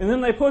 And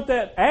then they put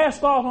that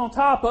asphalt on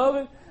top of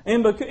it.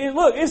 And look,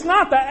 it's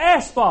not the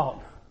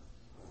asphalt.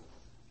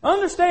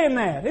 Understand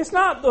that. It's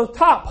not the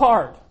top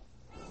part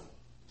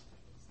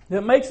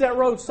that makes that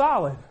road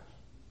solid.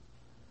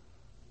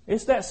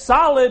 It's that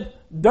solid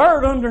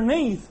dirt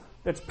underneath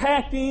that's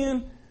packed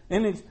in,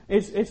 and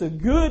it's a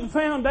good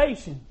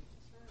foundation.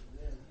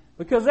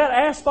 Because that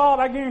asphalt,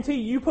 I guarantee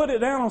you put it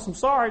down on some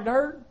sorry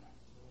dirt,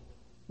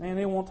 man,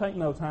 it won't take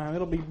no time.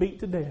 It'll be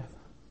beat to death.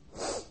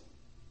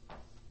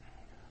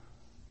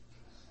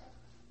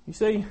 You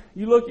see,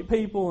 you look at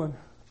people and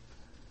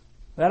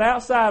that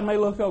outside may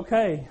look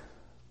okay,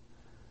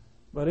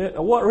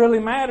 but what really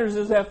matters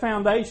is that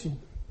foundation.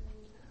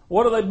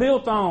 What are they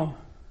built on?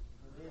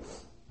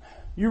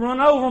 You run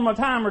over them a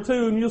time or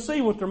two and you'll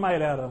see what they're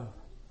made out of.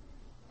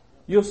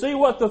 You'll see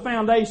what the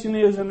foundation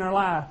is in their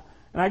life.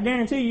 And I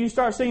guarantee you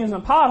start seeing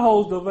some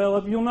potholes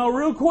develop, you'll know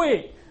real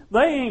quick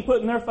they ain't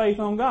putting their faith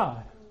on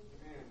God.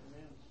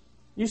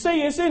 You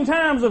see, it's in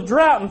times of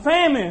drought and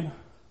famine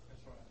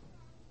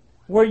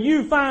where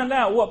you find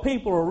out what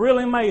people are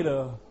really made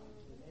of.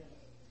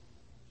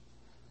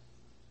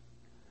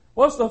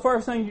 What's the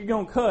first thing you're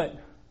going to cut?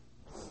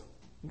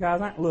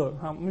 Guys,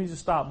 look, let me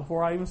just stop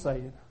before I even say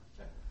it.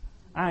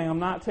 I am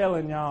not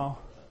telling y'all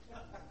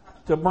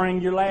to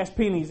bring your last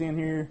pennies in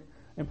here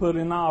and put it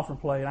in the offering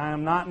plate.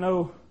 I'm not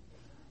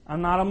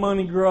a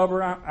money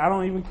grubber. I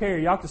don't even care.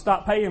 Y'all can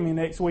stop paying me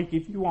next week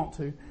if you want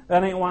to.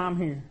 That ain't why I'm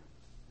here.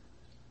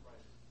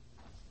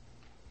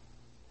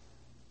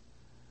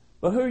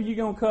 But who are you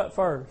going to cut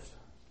first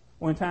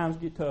when times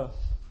get tough?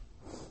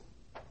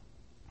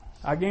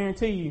 I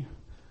guarantee you,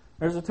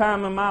 there's a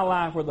time in my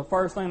life where the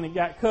first thing that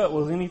got cut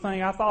was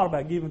anything I thought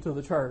about giving to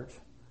the church.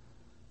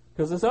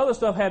 Because this other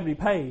stuff had to be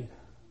paid.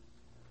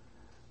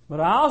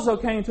 But I also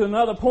came to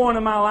another point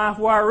in my life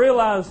where I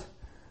realized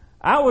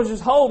I was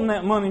just holding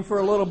that money for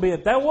a little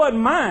bit. That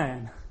wasn't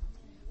mine.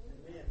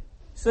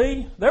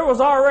 See, there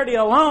was already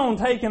a loan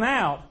taken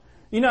out.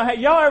 You know, have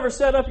y'all ever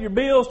set up your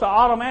bills to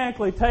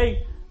automatically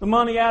take the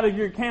money out of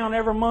your account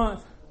every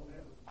month?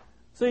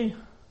 See,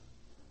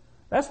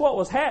 that's what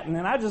was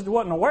happening. I just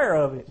wasn't aware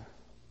of it.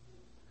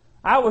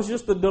 I was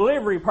just the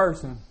delivery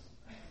person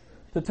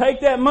to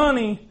take that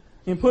money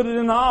and put it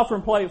in the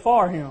offering plate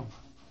for him.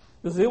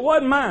 Because it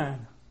wasn't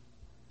mine.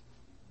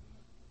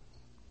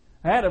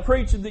 I had a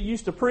preacher that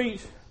used to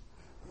preach.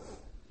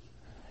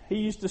 He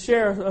used to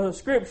share a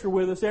scripture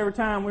with us every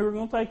time we were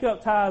going to take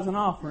up tithes and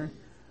offering.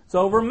 It's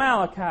over in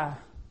Malachi.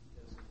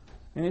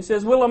 And it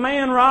says, will a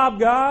man rob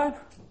God?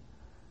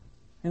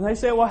 And they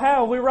said, well,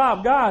 how have we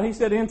robbed God? He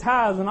said, in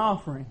tithes and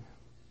offering.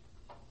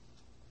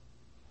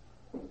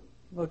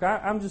 Look,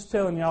 I'm just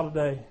telling y'all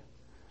today,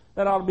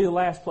 that ought to be the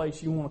last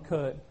place you want to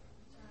cut.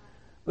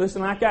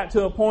 Listen, I got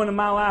to a point in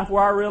my life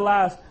where I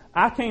realized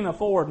I can't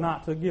afford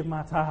not to give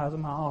my tithes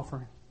and my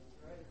offering.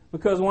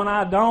 Because when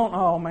I don't,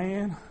 oh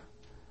man,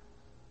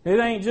 it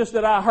ain't just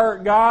that I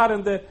hurt God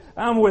and that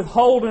I'm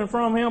withholding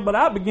from Him, but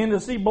I begin to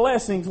see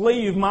blessings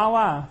leave my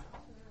life.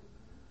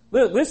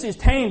 Look, this is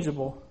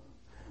tangible.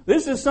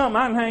 This is something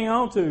I can hang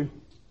on to.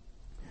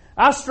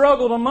 I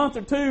struggled a month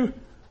or two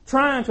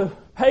trying to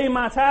pay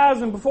my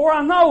tithes, and before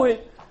I know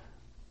it,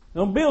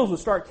 the bills would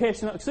start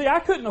catching up. See, I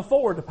couldn't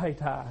afford to pay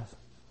tithes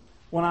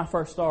when I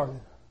first started.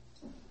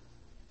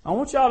 I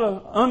want y'all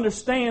to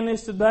understand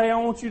this today. I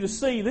want you to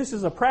see this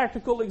is a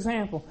practical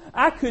example.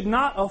 I could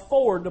not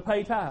afford to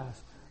pay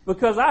tithes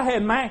because I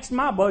had maxed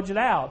my budget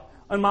out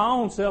on my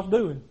own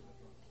self-doing.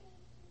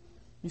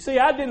 You see,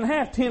 I didn't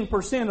have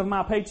 10% of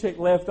my paycheck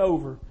left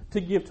over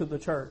to give to the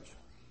church.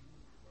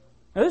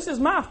 Now, this is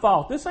my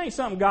fault. This ain't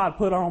something God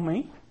put on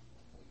me.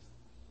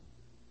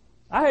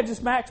 I had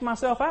just maxed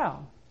myself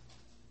out.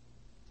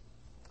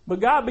 But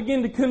God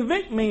began to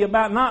convict me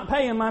about not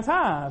paying my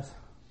tithes.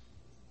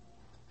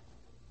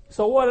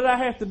 So what did I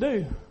have to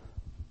do?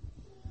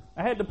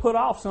 I had to put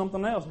off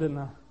something else, didn't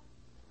I?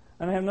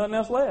 I didn't have nothing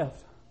else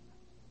left.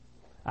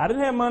 I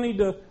didn't have money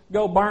to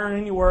go burn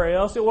anywhere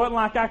else. It wasn't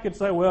like I could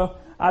say, well,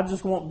 I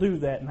just won't do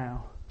that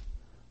now.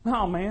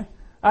 No, man.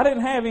 I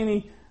didn't have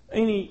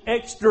any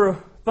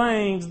extra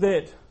things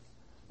that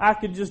I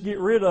could just get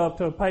rid of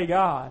to pay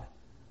God.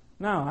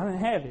 No, I didn't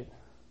have it.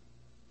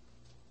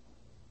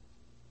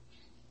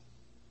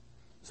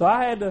 So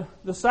I had to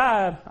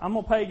decide, I'm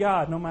going to pay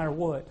God no matter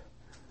what.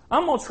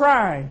 I'm going to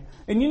try Him.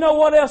 And you know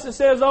what else it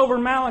says over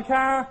in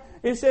Malachi?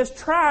 It says,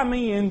 try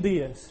me in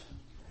this.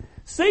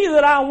 See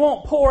that I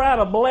won't pour out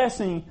a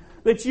blessing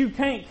that you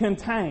can't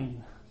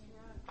contain.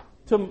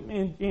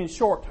 In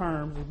short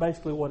terms is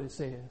basically what it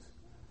says.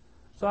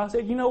 So I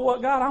said, you know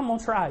what, God, I'm going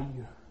to try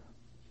you.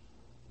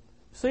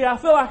 See, I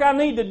feel like I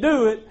need to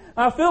do it.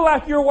 I feel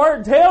like your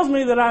word tells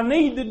me that I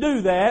need to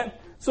do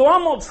that. So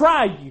I'm going to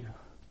try you.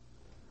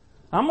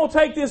 I'm going to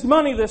take this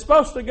money that's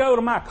supposed to go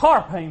to my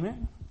car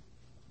payment,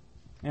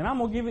 and I'm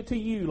going to give it to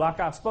you like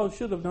I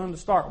should have done to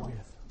start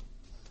with.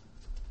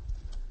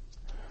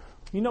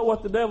 You know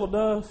what the devil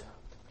does?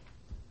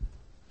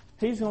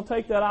 He's going to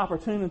take that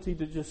opportunity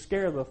to just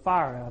scare the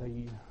fire out of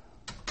you.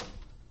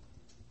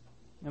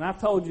 And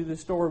I've told you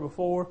this story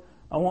before.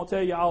 I won't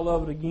tell you all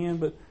of it again,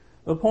 but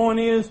the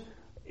point is,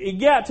 it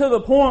got to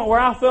the point where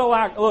I felt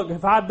like, look,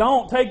 if I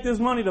don't take this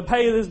money to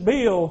pay this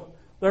bill,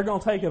 they're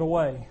going to take it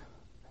away.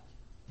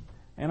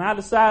 And I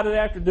decided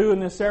after doing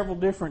this several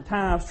different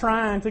times,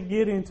 trying to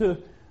get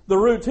into the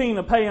routine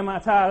of paying my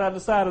tithe, I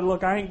decided,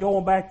 look, I ain't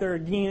going back there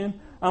again.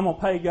 I'm going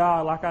to pay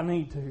God like I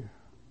need to.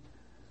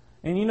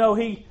 And you know,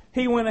 He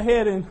went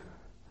ahead and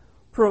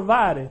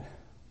provided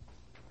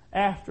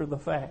after the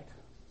fact.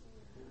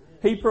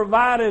 He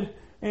provided,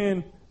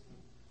 and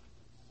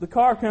the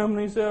car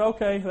company said,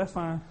 okay, that's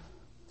fine.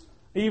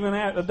 Even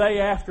the day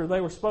after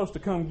they were supposed to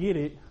come get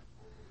it.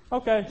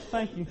 Okay,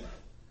 thank you.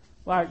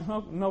 Like,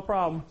 no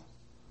problem.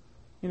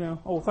 You know,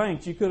 oh,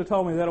 thanks. You could have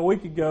told me that a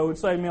week ago. It would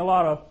save me a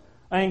lot of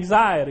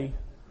anxiety.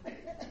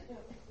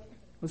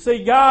 But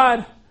see,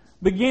 God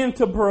began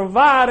to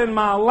provide in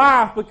my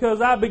life because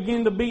I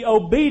began to be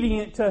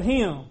obedient to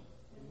Him.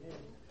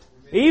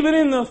 Even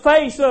in the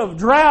face of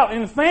drought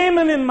and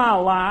famine in my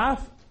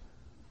life,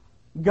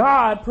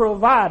 God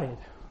provided.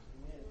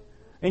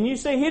 And you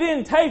see, He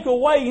didn't take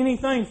away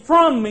anything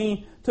from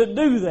me to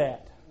do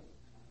that.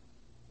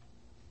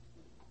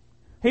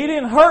 He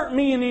didn't hurt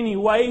me in any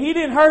way. He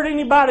didn't hurt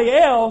anybody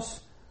else.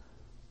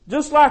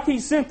 Just like He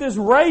sent this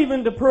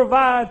raven to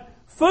provide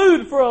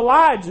food for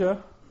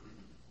Elijah,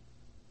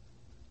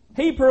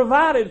 He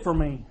provided for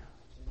me.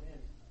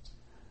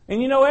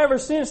 And you know, ever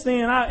since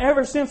then,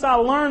 ever since I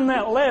learned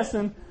that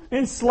lesson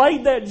and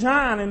slayed that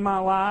giant in my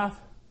life,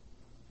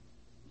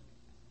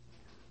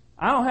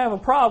 I don't have a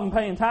problem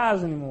paying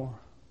tithes anymore.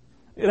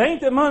 It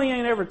ain't that money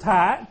ain't ever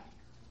tight.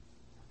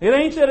 It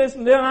ain't that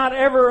they're not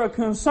ever a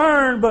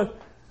concern, but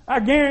I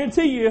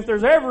guarantee you, if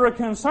there's ever a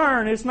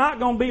concern, it's not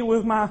going to be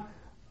with my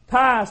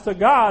tithes to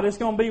God. It's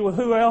going to be with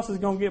who else is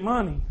going to get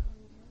money.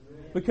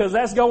 Because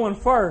that's going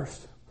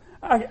first.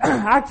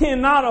 I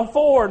cannot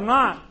afford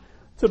not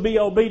to be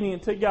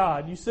obedient to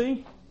God. You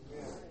see?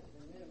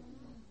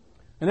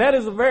 And that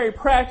is a very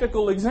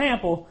practical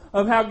example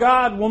of how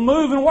God will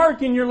move and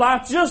work in your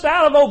life just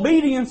out of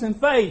obedience and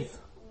faith.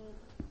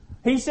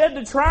 He said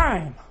to try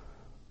Him.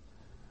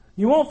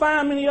 You won't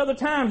find many other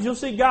times you'll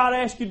see God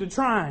ask you to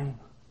try Him.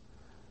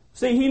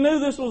 See, He knew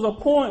this was a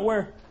point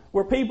where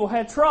people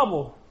had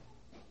trouble.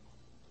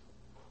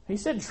 He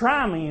said,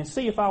 try me and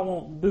see if I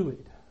won't do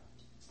it.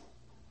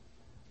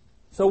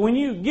 So when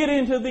you get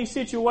into these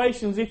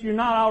situations, if you're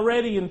not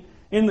already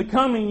in the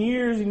coming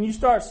years and you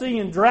start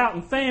seeing drought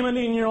and famine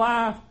in your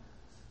life,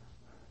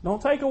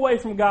 don't take away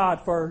from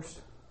God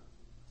first.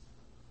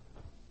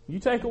 You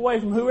take away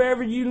from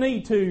whoever you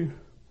need to.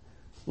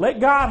 Let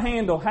God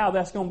handle how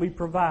that's going to be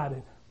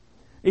provided.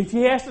 If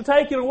He has to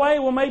take it away,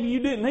 well, maybe you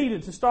didn't need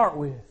it to start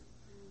with.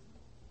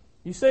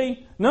 You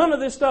see, none of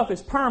this stuff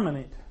is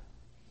permanent.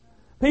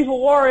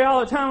 People worry all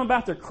the time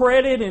about their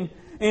credit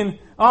and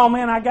oh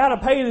man, I got to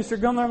pay this or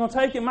they're going to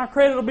take it. My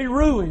credit will be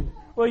ruined.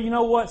 Well, you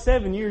know what?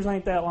 7 years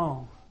ain't that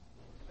long.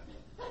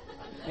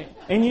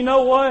 And you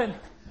know what?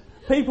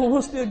 People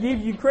will still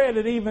give you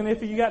credit even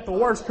if you got the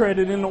worst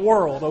credit in the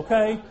world,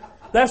 okay?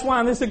 That's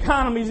why this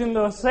economy's in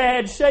the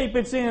sad shape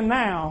it's in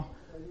now.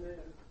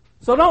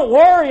 So don't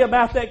worry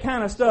about that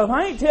kind of stuff.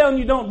 I ain't telling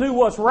you don't do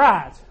what's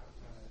right.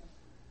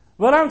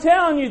 But I'm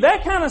telling you,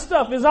 that kind of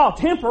stuff is all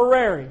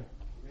temporary.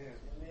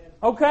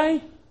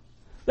 Okay?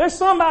 There's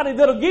somebody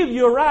that'll give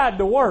you a ride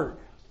to work.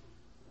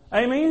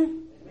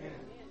 Amen?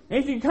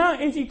 If you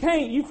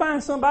can't, you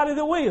find somebody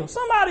that will.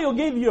 Somebody will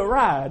give you a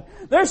ride.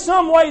 There's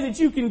some way that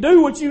you can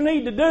do what you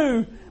need to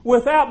do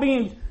without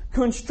being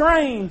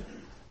constrained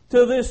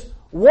to this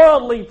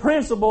worldly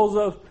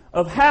principles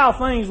of how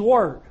things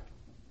work.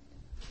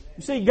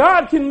 You see,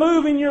 God can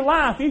move in your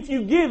life if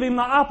you give Him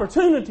the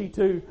opportunity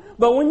to.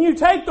 But when you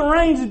take the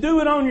reins and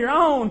do it on your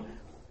own,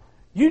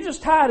 you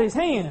just tied His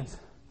hands.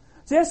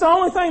 See, that's the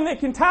only thing that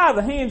can tie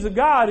the hands of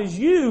God is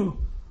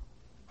you.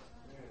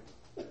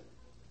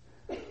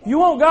 If you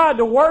want God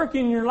to work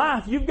in your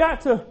life, you've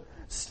got to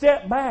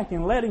step back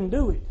and let Him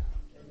do it.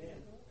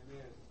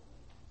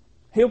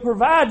 He'll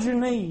provide your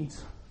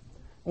needs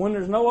when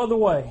there's no other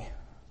way.